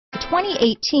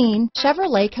2018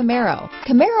 Chevrolet Camaro.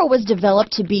 Camaro was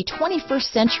developed to be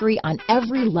 21st century on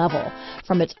every level,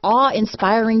 from its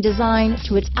awe-inspiring design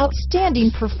to its outstanding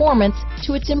performance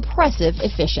to its impressive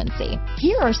efficiency.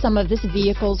 Here are some of this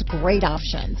vehicle's great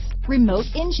options: remote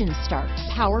engine start,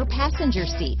 power passenger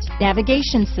seat,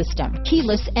 navigation system,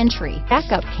 keyless entry,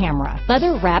 backup camera,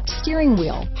 leather-wrapped steering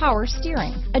wheel, power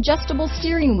steering, adjustable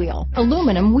steering wheel,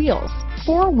 aluminum wheels,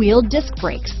 four-wheel disc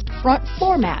brakes, front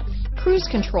floor mats, cruise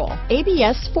control,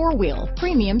 ABS four-wheel,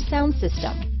 premium sound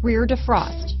system, rear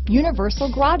defrost,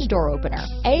 universal garage door opener,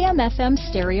 AM/FM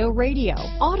stereo radio,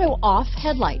 auto-off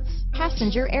headlights,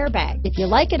 passenger airbag. If you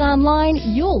like it online,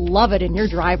 you'll love it in your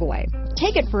driveway.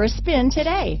 Take it for a spin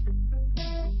today.